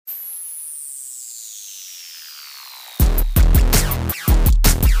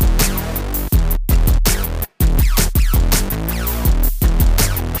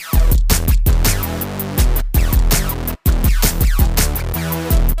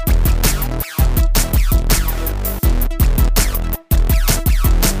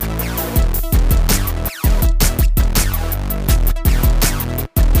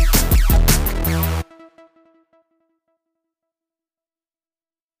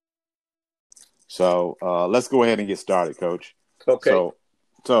So let's go ahead and get started, Coach. Okay.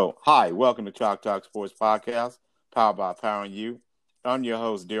 So, hi, welcome to Chalk Talk Sports Podcast, powered by Powering You. I'm your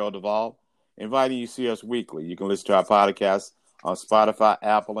host, Daryl Duvall, inviting you to see us weekly. You can listen to our podcast on Spotify,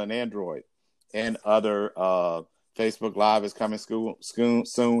 Apple, and Android, and other Facebook Live is coming soon,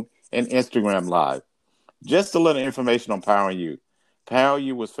 and Instagram Live. Just a little information on Powering You. Powering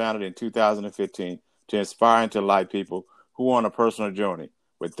You was founded in 2015 to inspire and to delight people who are on a personal journey.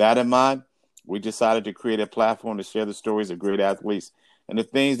 With that in mind, we decided to create a platform to share the stories of great athletes and the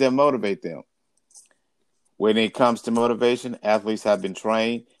things that motivate them. When it comes to motivation, athletes have been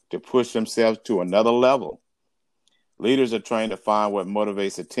trained to push themselves to another level. Leaders are trained to find what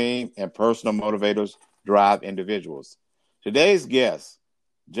motivates a team, and personal motivators drive individuals. Today's guest,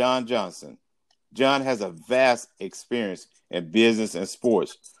 John Johnson. John has a vast experience in business and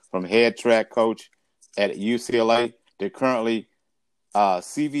sports, from head track coach at UCLA to currently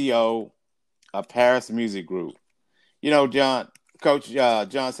CVO of Paris Music Group. Coach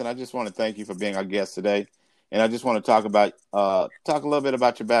Johnson, I just want to thank you for being our guest today, and I just want to talk a little bit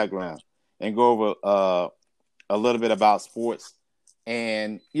about your background and go over a little bit about sports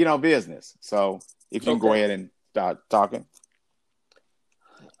and business. So if you can go Okay. ahead and start talking.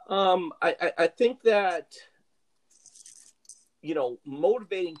 I think that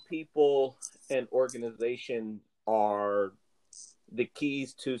motivating people and organization are the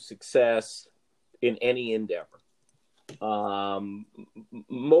keys to success in any endeavor.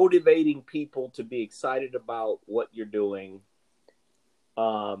 Motivating people to be excited about what you're doing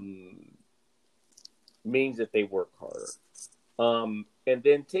means that they work harder. And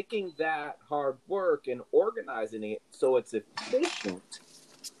then taking that hard work and organizing it so it's efficient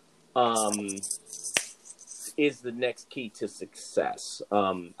is the next key to success.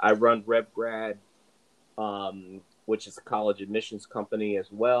 I run RevGrad, which is a college admissions company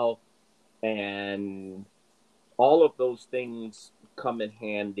as well. And all of those things come in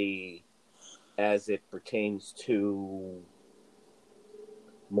handy as it pertains to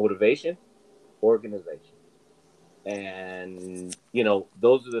motivation, organization. And,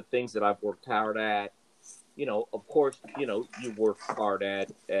 those are the things that I've worked hard at. Of course, you work hard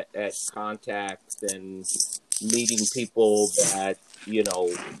at contacts and meeting people that,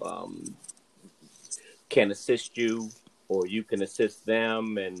 can assist you or you can assist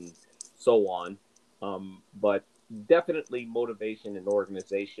them and so on. But definitely motivation and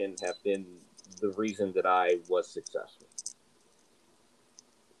organization have been the reason that I was successful.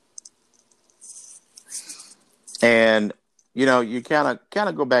 And you kind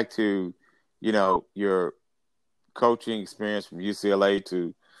of go back to your coaching experience from UCLA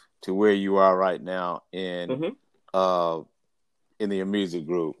to where you are right now Mm-hmm. in the music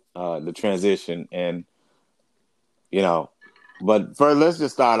group, the transition, and but first let's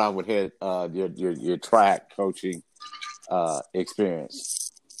just start off with your track coaching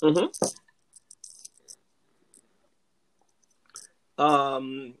experience. Mm-hmm.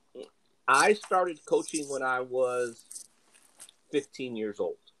 Um, I started coaching when I was 15 years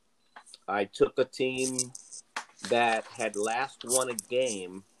old. I took a team that had last won a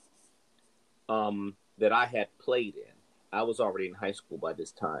game that I had played in. I was already in high school by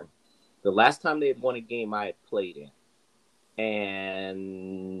this time. The last time they had won a game I had played in.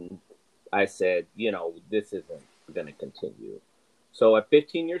 And I said, this isn't going to continue. So at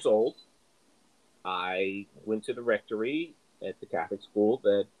 15 years old, I went to the rectory at the Catholic school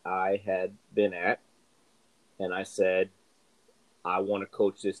that I had been at. And I said, I want to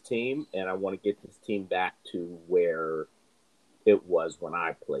coach this team and I want to get this team back to where it was when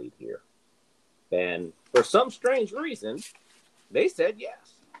I played here. And for some strange reason, they said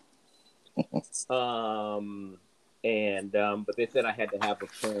yes. But they said I had to have a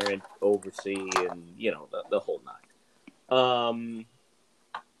parent oversee and, the whole nine.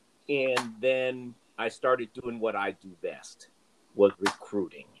 And then I started doing what I do best, was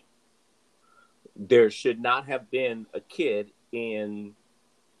recruiting. There should not have been a kid in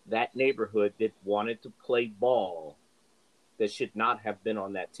that neighborhood that wanted to play ball that should not have been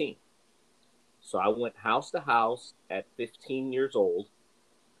on that team. So I went house to house at 15 years old,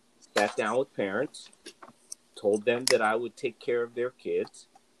 sat down with parents, told them that I would take care of their kids,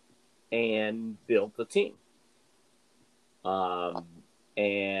 and built the team.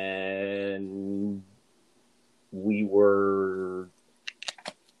 And we were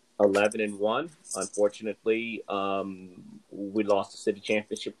 11-1. Unfortunately, we lost the city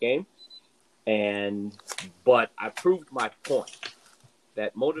championship game. But I proved my point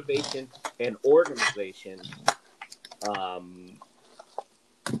that motivation and organization,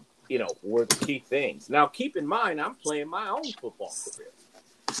 were the key things. Now, keep in mind, I'm playing my own football career.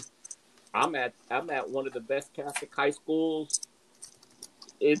 I'm at one of the best Catholic high schools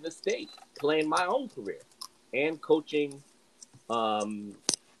in the state, playing my own career and coaching um,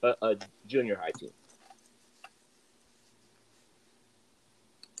 a junior high team.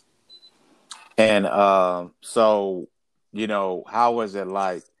 And so, how was it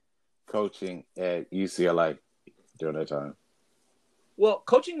like coaching at UCLA during that time? Well,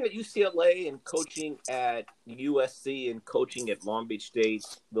 coaching at UCLA and coaching at USC and coaching at Long Beach State,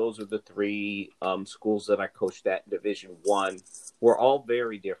 those are the three schools that I coached at Division One, were all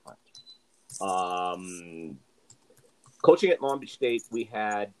very different. Um, Coaching at Long Beach State, we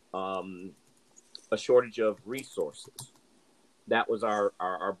had a shortage of resources. That was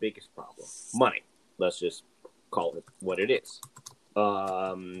our biggest problem. Money. Let's just call it what it is.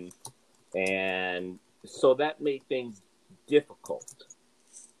 And so that made things difficult.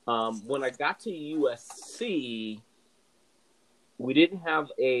 When I got to USC, we didn't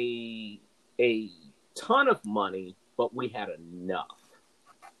have a ton of money, but we had enough.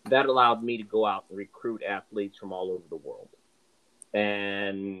 That allowed me to go out and recruit athletes from all over the world.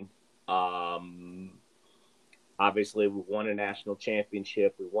 And obviously, we won a national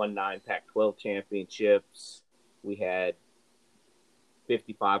championship. We won 9 Pac-12 championships. We had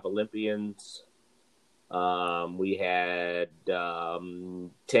 55 Olympians. We had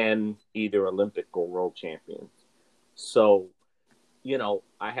 10 either Olympic or world champions. So,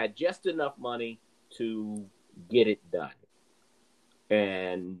 I had just enough money to get it done.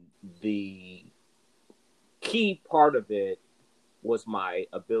 And the key part of it was my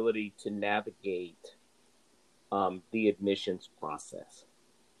ability to navigate the admissions process.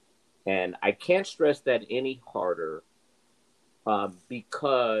 And I can't stress that any harder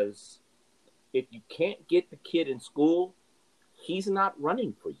because if you can't get the kid in school, he's not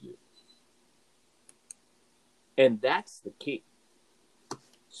running for you. And that's the key.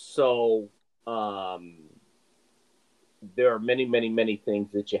 So there are many, many, many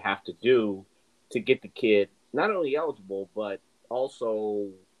things that you have to do to get the kid not only eligible, but also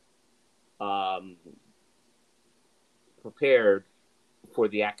prepared for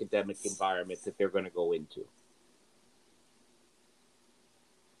the academic environment that they're going to go into.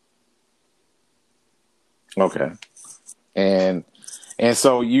 Okay. And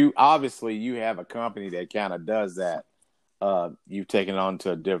so you obviously you have a company that kind of does that. You've taken it on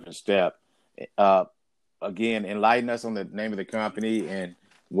to a different step. Again, enlighten us on the name of the company and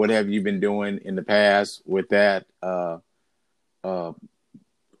what have you been doing in the past with that?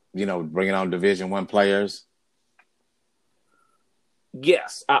 Bringing on Division I players.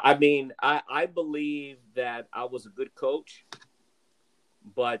 Yes, I mean, I believe that I was a good coach,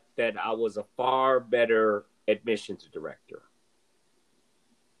 but that I was a far better admissions director.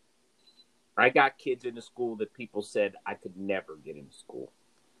 I got kids in the school that people said I could never get into school.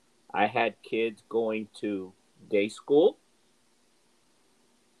 I had kids going to day school,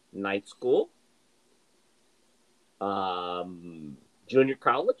 night school, junior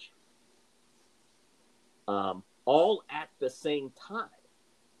college, all at the same time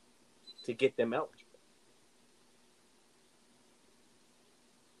to get them eligible.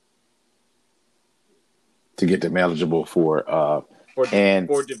 To get them eligible for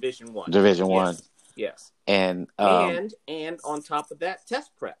Division I. Division I. Yes. And on top of that,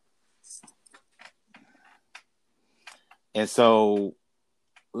 test prep. And so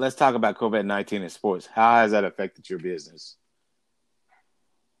let's talk about COVID-19 in sports. How has that affected your business?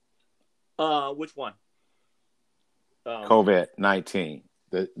 Which one? COVID-19,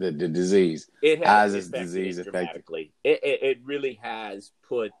 the disease. How has this disease affected? It really has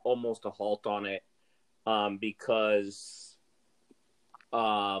put almost a halt on it because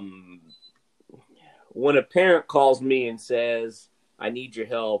when a parent calls me and says, I need your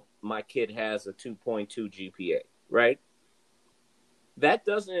help, my kid has a 2.2 GPA, right? That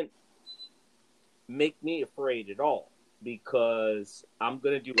doesn't make me afraid at all because I'm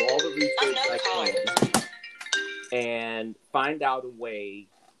going to do all the research I can and find out a way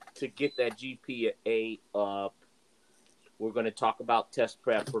to get that GPA up. We're going to talk about test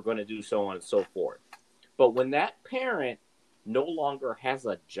prep. We're going to do so on and so forth. But when that parent no longer has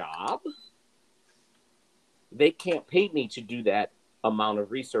a job, they can't pay me to do that amount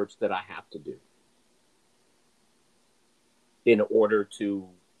of research that I have to do in order to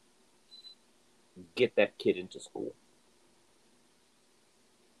get that kid into school.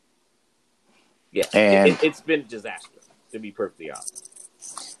 Yes, and it's been a disaster, to be perfectly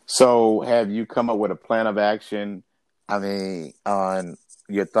honest. So have you come up with a plan of action? I mean, on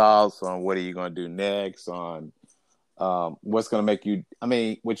your thoughts on what are you going to do next, on what's going to make you,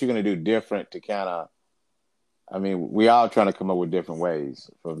 what you're going to do different to kind of, I mean, we all trying to come up with different ways,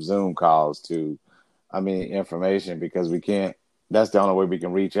 from Zoom calls to, information, because we can't. That's the only way we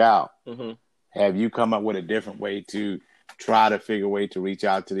can reach out. Mm-hmm. Have you come up with a different way to try to figure a way to reach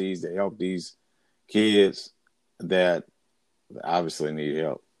out to to help these kids that obviously need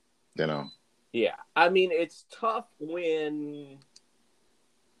help? Yeah, I mean, it's tough when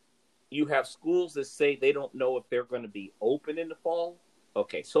you have schools that say they don't know if they're going to be open in the fall.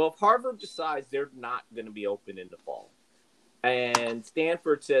 Okay, so if Harvard decides they're not going to be open in the fall, and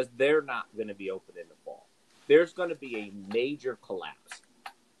Stanford says they're not going to be open in the fall, there's going to be a major collapse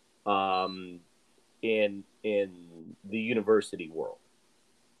in the university world.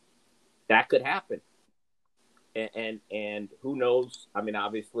 That could happen. And who knows? I mean,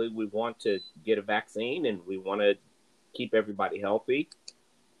 obviously, we want to get a vaccine and we want to keep everybody healthy.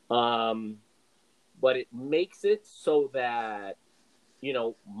 But it makes it so that,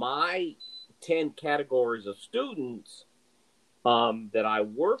 my 10 categories of students that I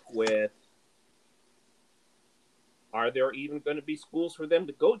work with, are there even going to be schools for them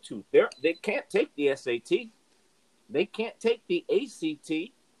to go to? They can't take the SAT. They can't take the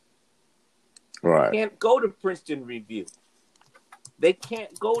ACT. Right. They can't go to Princeton Review. They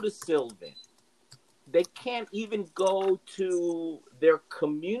can't go to Sylvan. They can't even go to their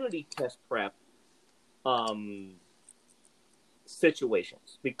community test prep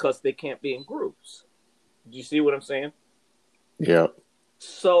situations because they can't be in groups. Do you see what I'm saying? Yeah.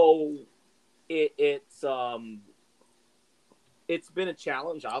 So it's been a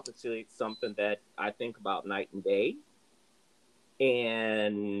challenge. Obviously, it's something that I think about night and day.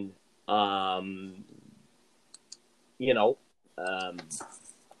 And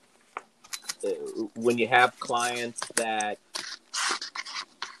when you have clients that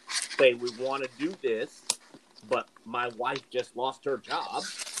say, we want to do this, but my wife just lost her job,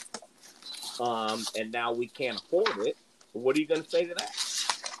 and now we can't afford it, what are you going to say to that?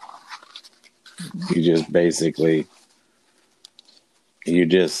 You just basically, you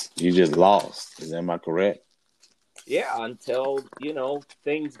just lost. Am I correct? Yeah, until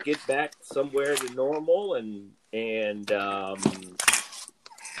things get back somewhere to normal, and it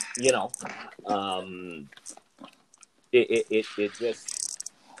just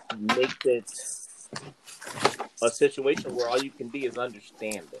makes it a situation where all you can be is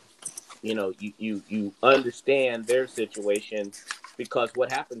understanding. You understand their situation, because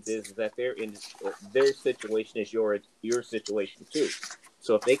what happens is that their situation is your situation too.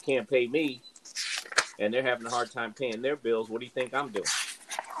 So if they can't pay me, and they're having a hard time paying their bills, what do you think I'm doing?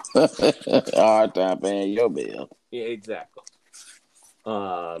 Hard time paying your bill. Yeah, exactly.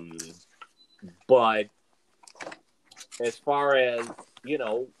 But as far as,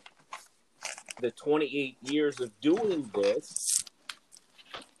 the 28 years of doing this,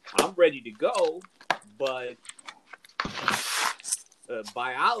 I'm ready to go, but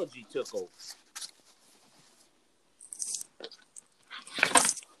biology took over.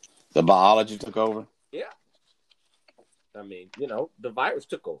 The biology took over? Yeah. I mean, the virus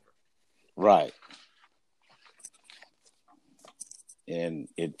took over. Right. And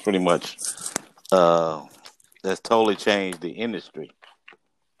it pretty much that's totally changed the industry.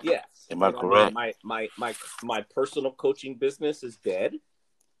 Yes. Am I correct? My personal coaching business is dead.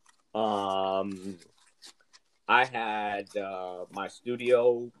 I had my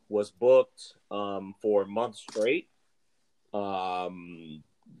studio was booked for a month straight.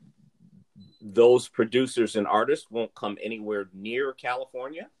 Those producers and artists won't come anywhere near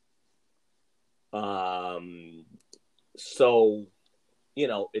California. So,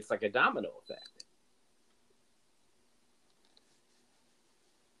 it's like a domino effect.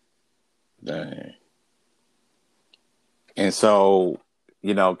 Dang. And so,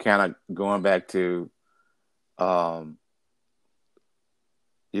 kind of going back to, right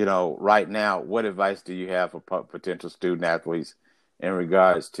now, what advice do you have for potential student athletes in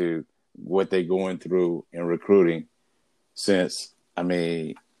regards to what they're going through in recruiting, since,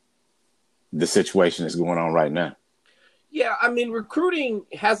 the situation is going on right now? Yeah, I mean, recruiting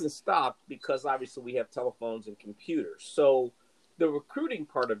hasn't stopped because obviously we have telephones and computers. So the recruiting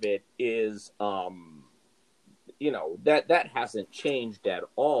part of it is, that hasn't changed at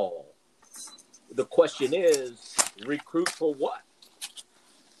all. The question is, recruit for what?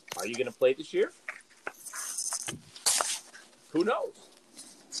 Are you going to play this year? Who knows?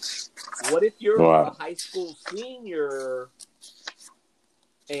 What if you're a high school senior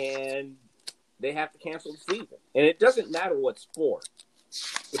and they have to cancel the season? And it doesn't matter what sport.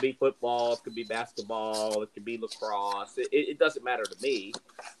 It could be football, it could be basketball, it could be lacrosse. It doesn't matter to me,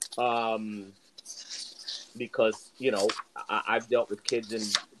 because, I've dealt with kids in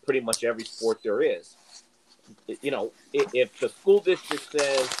pretty much every sport there is. if the school district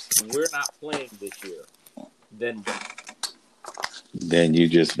says we're not playing this year, then what? Then you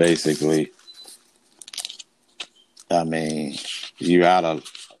just basically, I mean, you out of,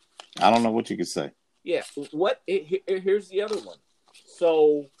 I don't know what you could say. Yeah. Here's the other one.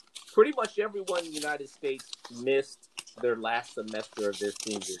 So pretty much everyone in the United States missed their last semester of their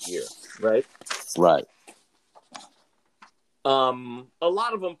senior year, right? Right. A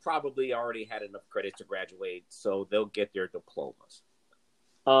lot of them probably already had enough credit to graduate, so they'll get their diplomas.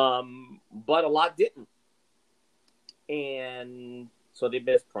 But a lot didn't. And so they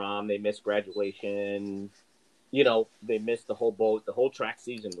missed prom, they missed graduation, they missed the whole boat. The whole track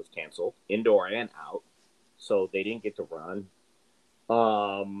season was canceled, indoor and out. So they didn't get to run.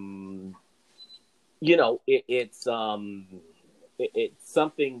 It's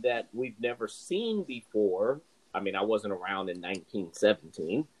something that we've never seen before. I mean, I wasn't around in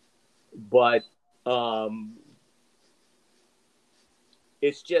 1917, but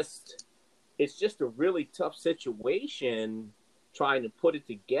it's just a really tough situation trying to put it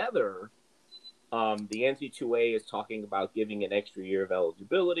together. The NC2A is talking about giving an extra year of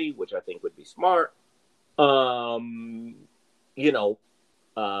eligibility, which I think would be smart.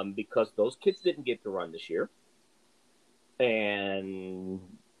 Because those kids didn't get to run this year. And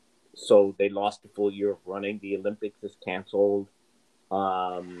so they lost a full year of running. The Olympics is canceled.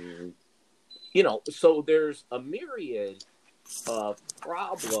 So there's a myriad of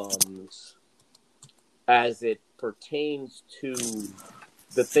problems as it pertains to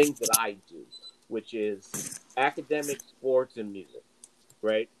the things that I do, which is academic, sports, and music,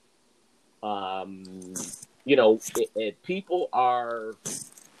 right? People are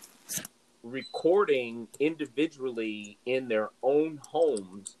recording individually in their own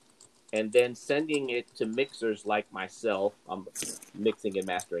homes and then sending it to mixers like myself. I'm a mixing and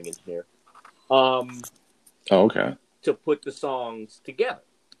mastering engineer. Okay. To put the songs together,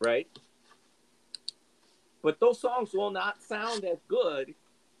 right? But those songs will not sound as good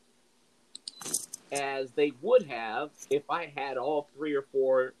as they would have if I had all 3 or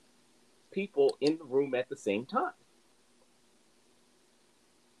 4 people in the room at the same time.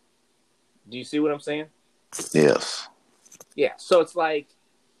 Do you see what I'm saying? Yes. Yeah. So it's like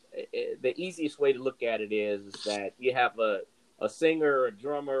the easiest way to look at it is that you have a singer, a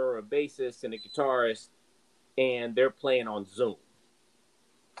drummer, a bassist, and a guitarist, and they're playing on Zoom.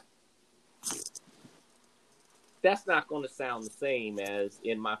 That's not going to sound the same as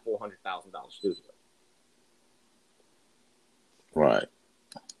in my $400,000 studio. Right.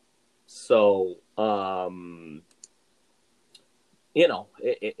 So,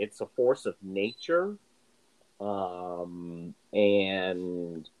 it's a force of nature. And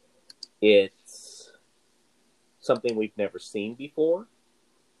it's something we've never seen before.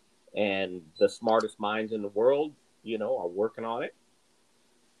 And the smartest minds in the world, are working on it.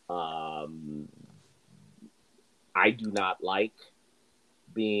 I do not like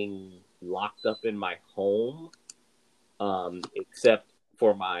being locked up in my home, except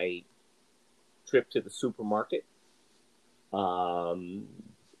for my trip to the supermarket.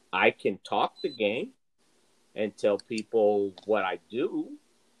 I can talk the game and tell people what I do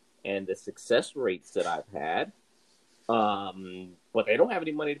and the success rates that I've had, but they don't have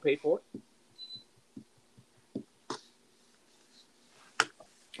any money to pay for it.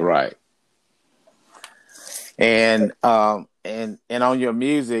 Right. And on your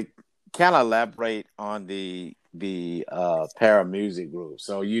music, kind of elaborate on the para music group.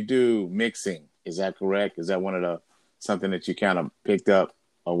 So you do mixing, is that correct? Is that something that you kind of picked up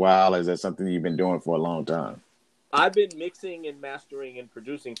a while? Is that something you've been doing for a long time? I've been mixing and mastering and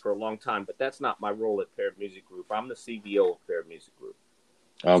producing for a long time, but that's not my role at Para Music Group. I'm the CBO of Para Music Group.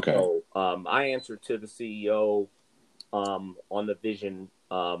 Okay. So I answer to the CEO on the vision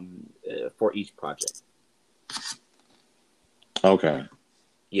for each project. Okay.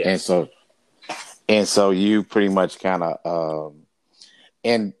 Yes. And so you pretty much kind of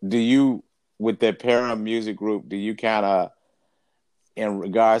and do you, with the Para Music Group, do you kind of, in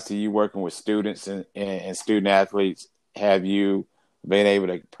regards to you working with students and student athletes, have you been able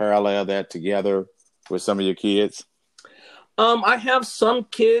to parallel that together with some of your kids? I have some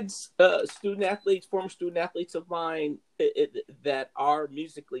kids, former student athletes of mine that are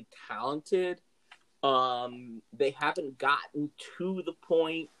musically talented. They haven't gotten to the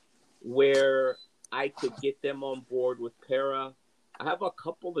point where I could get them on board with Para. I have a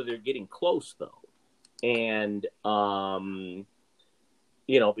couple that are getting close though. And,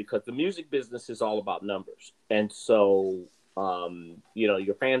 because the music business is all about numbers. And so,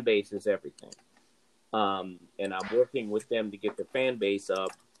 your fan base is everything. And I'm working with them to get their fan base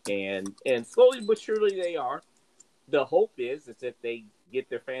up and slowly but surely they are. The hope is that they get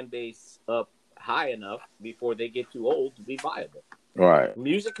their fan base up high enough before they get too old to be viable. Right.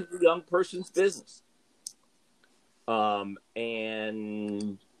 Music is a young person's business.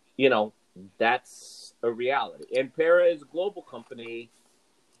 And that's a reality. And Para is a global company.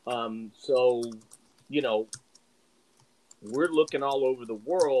 So, we're looking all over the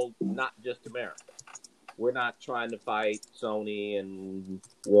world, not just America. We're not trying to fight Sony and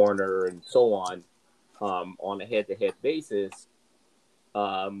Warner and so on a head-to-head basis.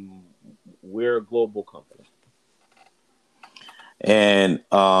 We're a global company. And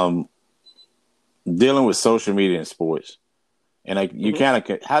dealing with social media in sports, and you kind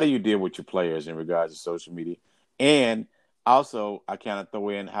of, how do you deal with your players in regards to social media? And also, I kind of throw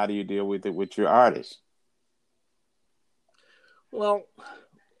in, how do you deal with it with your artists? Well,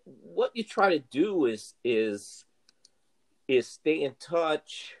 what you try to do is stay in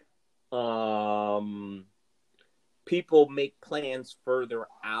touch. People make plans further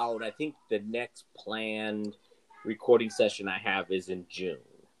out. I think the next planned recording session I have is in June.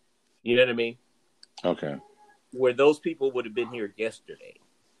 You know what I mean? Okay. Where those people would have been here yesterday.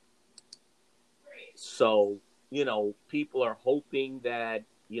 So, people are hoping that,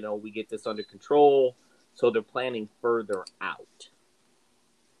 we get this under control. So they're planning further out.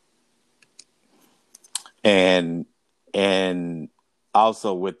 And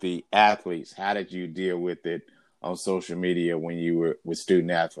also with the athletes, how did you deal with it on social media when you were with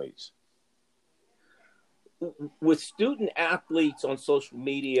student athletes? With student athletes on social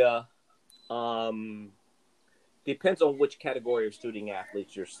media, depends on which category of student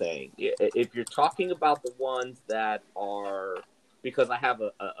athletes you're saying. If you're talking about the ones that are, because I have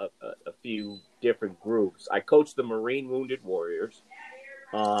a few different groups. I coach the Marine Wounded Warriors.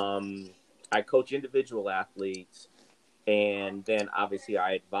 I coach individual athletes, and then obviously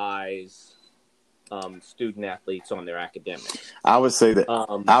I advise student athletes on their academics. I would say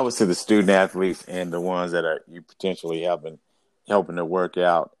the student athletes and the ones that are you potentially helping to work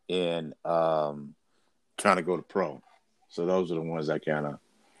out in trying to go to pro. So those are the ones that kind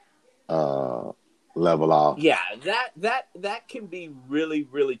of level off. Yeah, that can be really,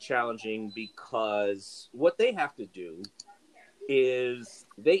 really challenging, because what they have to do is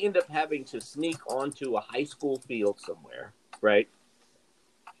they end up having to sneak onto a high school field somewhere, right?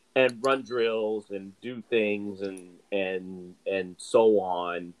 And run drills and do things and so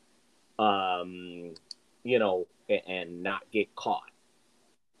on, and not get caught.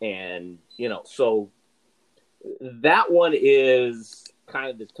 And, so that one is kind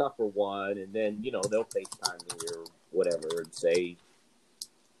of the tougher one. And then, they'll FaceTime me or whatever and say,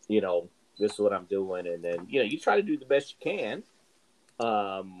 this is what I'm doing. And then, you try to do the best you can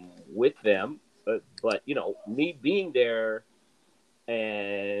with them. But me being there,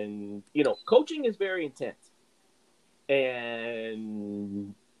 and, coaching is very intense.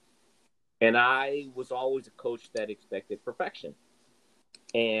 And I was always a coach that expected perfection.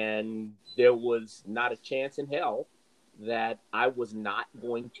 And there was not a chance in hell that I was not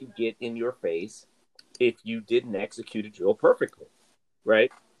going to get in your face if you didn't execute a drill perfectly,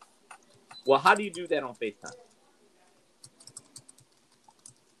 right? Well, how do you do that on FaceTime?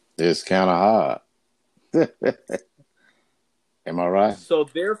 It's kind of hard. Am I right? So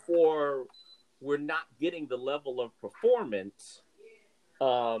therefore, we're not getting the level of performance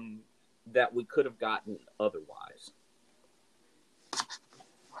that we could have gotten otherwise.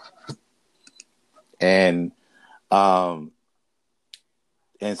 And so,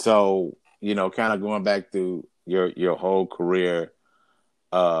 kind of going back through your whole career,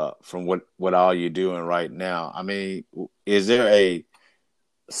 from what all you're doing right now. I mean, is there a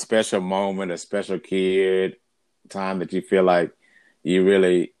special moment, a special kid time that you feel like you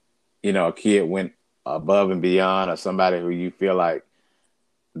really, a kid went above and beyond, or somebody who you feel like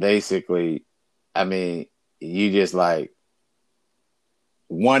basically, I mean, you just like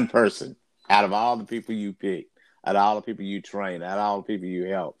one person out of all the people you pick, out of all the people you train, out of all the people you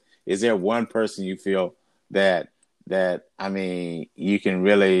help? Is there one person you feel that I mean, you can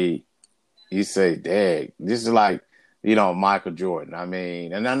really, you say, dang, this is like, Michael Jordan. I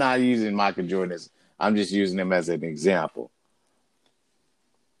mean, and I'm not using Michael Jordan I'm just using him as an example.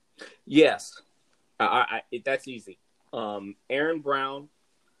 Yes, that's easy. Aaron Brown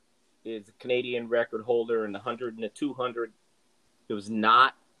is a Canadian record holder in the 100 and the 200. It was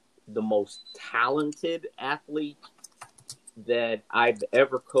not the most talented athlete that I've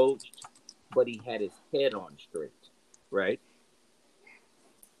ever coached, but he had his head on straight, right?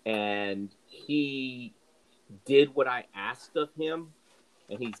 And he did what I asked of him,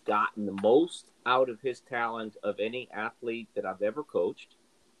 and he's gotten the most out of his talent of any athlete that I've ever coached.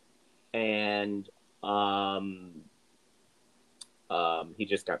 and he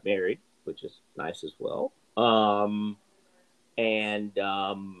just got married, which is nice as well. And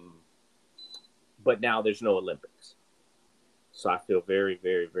but now there's no Olympics, so I feel very,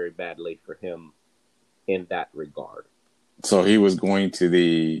 very, very badly for him in that regard. So he was going to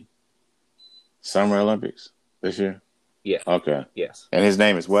the Summer Olympics this year? Yeah. Okay. Yes. And his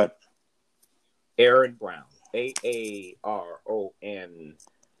name is what? Aaron Brown. AARONBROWN.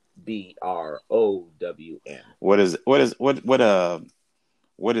 What does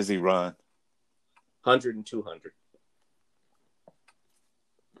he run? 100 and 200.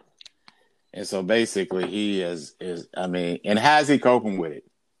 And so basically he is and how's he coping with it?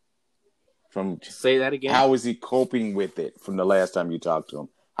 Say that again. How is he coping with it from the last time you talked to him?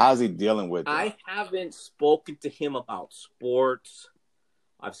 How's he dealing with it? I haven't spoken to him about sports.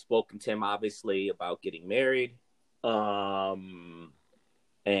 I've spoken to him obviously about getting married. And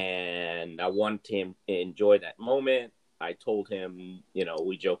I wanted him to enjoy that moment. I told him,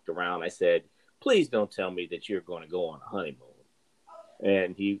 we joked around. I said, please don't tell me that you're going to go on a honeymoon.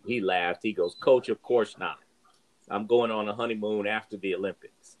 And he laughed. He goes, Coach, of course not. I'm going on a honeymoon after the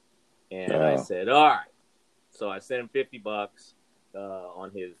Olympics. And I said, all right. So I sent him $50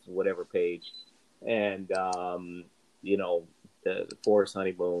 on his whatever page. And, for his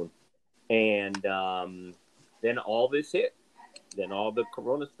honeymoon. And then all this hit. Then all the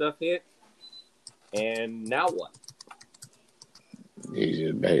Corona stuff hit. And now what?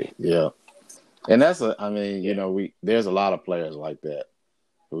 Yeah. And that's there's a lot of players like that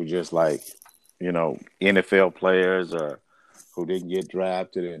who just NFL players or who didn't get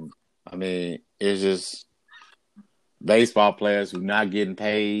drafted. And it's just baseball players who not getting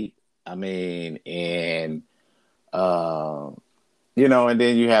paid. And then you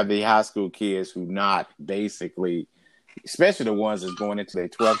have the high school kids who not basically, especially the ones that's going into their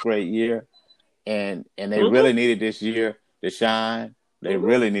 12th grade year, and they really needed this year to shine. They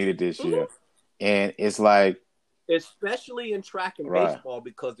really needed this year. And it's like, especially in track and baseball,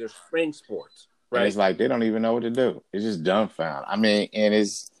 because they're spring sports, right? And it's like they don't even know what to do. It's just dumbfounded. And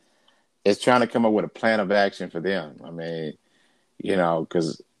it's trying to come up with a plan of action for them.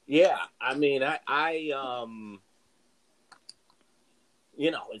 Because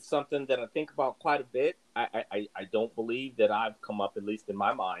it's something that I think about quite a bit. I don't believe that I've come up, at least in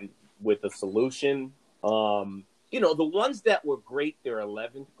my mind, with a solution. The ones that were great their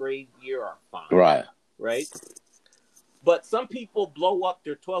 11th grade year are fine. Right? But some people blow up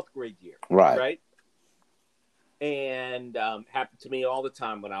their 12th grade year. Right? And happened to me all the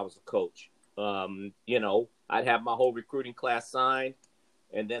time when I was a coach. I'd have my whole recruiting class signed,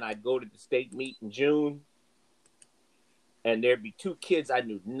 and then I'd go to the state meet in June, and there'd be 2 kids I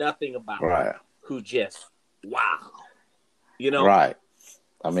knew nothing about who just, wow. Right.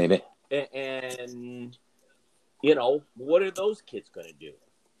 What are those kids going to do?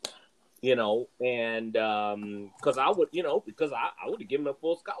 And because I would have given them a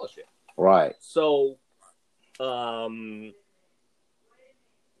full scholarship. Right. So,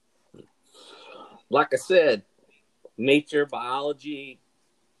 like I said, nature, biology,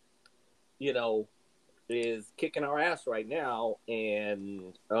 is kicking our ass right now.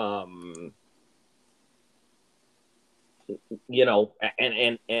 And,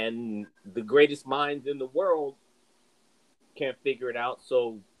 and the greatest minds in the world can't figure it out.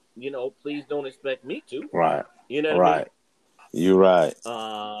 So, please don't expect me to. Right. You know what I mean? You're right.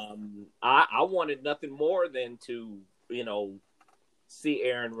 I wanted nothing more than to, see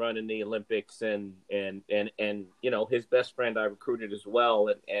Aaron run in the Olympics and his best friend I recruited as well.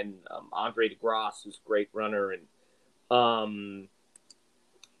 And Andre DeGrasse, who's a great runner. And,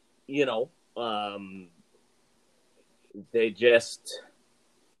 they can't.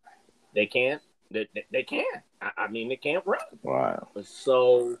 They can't. They can't run. Wow.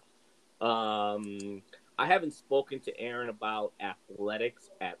 So, I haven't spoken to Aaron about athletics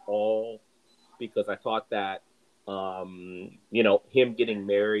at all because I thought that, him getting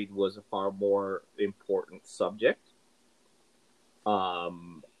married was a far more important subject.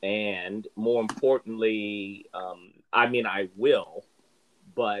 And more importantly, I will,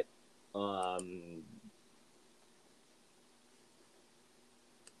 but,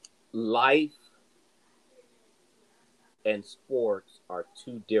 life and sports are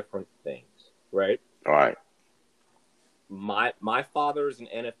 2 different things, right? Right. My father is an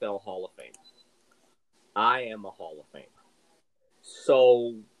NFL Hall of Famer. I am a Hall of Famer.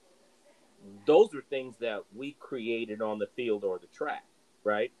 So those are things that we created on the field or the track,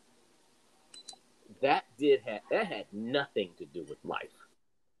 right? That had nothing to do with life.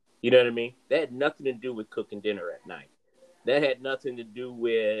 You know what I mean? That had nothing to do with cooking dinner at night. That had nothing to do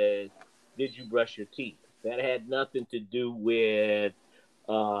with did you brush your teeth. That had nothing to do with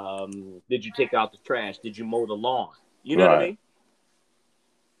did you take out the trash? Did you mow the lawn? You know what Right.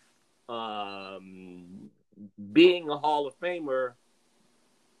 I mean? Being a Hall of Famer,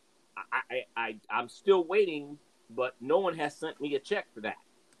 I'm still waiting, but no one has sent me a check for that,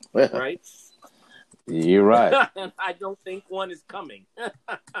 right? You're right. And I don't think one is coming.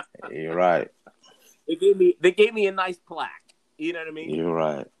 You're right. They gave me a nice plaque. You know what I mean? You're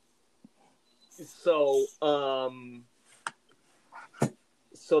right. So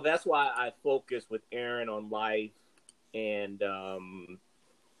so that's why I focus with Aaron on life and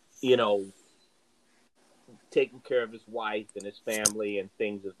you know, taking care of his wife and his family and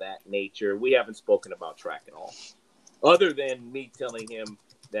things of that nature. We haven't spoken about track at all, other than me telling him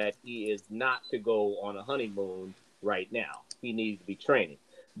that he is not to go on a honeymoon right now. He needs to be training.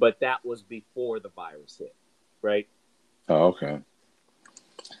 But that was before the virus hit, right? Oh, okay.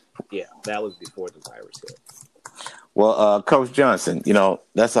 Yeah, that was before the virus hit. Well, Coach Johnson,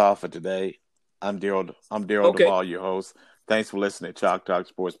 that's all for today. I'm Daryl Duvall, your host. Thanks for listening to Chalk Talk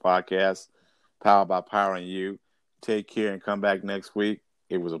Sports Podcast, powered by Powering You. Take care and come back next week.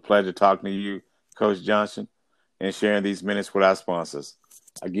 It was a pleasure talking to you, Coach Johnson, and sharing these minutes with our sponsors.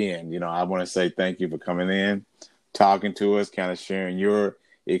 Again, I want to say thank you for coming in, talking to us, kind of sharing your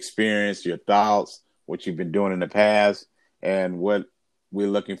experience, your thoughts, what you've been doing in the past, and what we're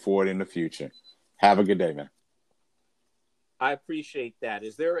looking forward in the future. Have a good day, man. I appreciate that.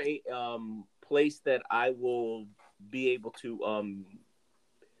 Is there a place that I will be able to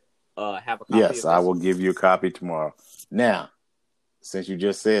have a copy Yes, of this? I will give you a copy tomorrow. Now, since you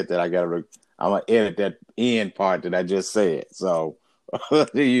just said that, I'm gonna edit that end part that I just said. So I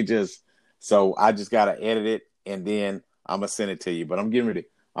just gotta edit it and then I'm gonna send it to you. But I'm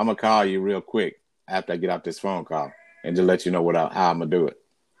gonna call you real quick after I get off this phone call and just let you know how I'm gonna do it.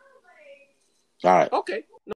 All right. Okay.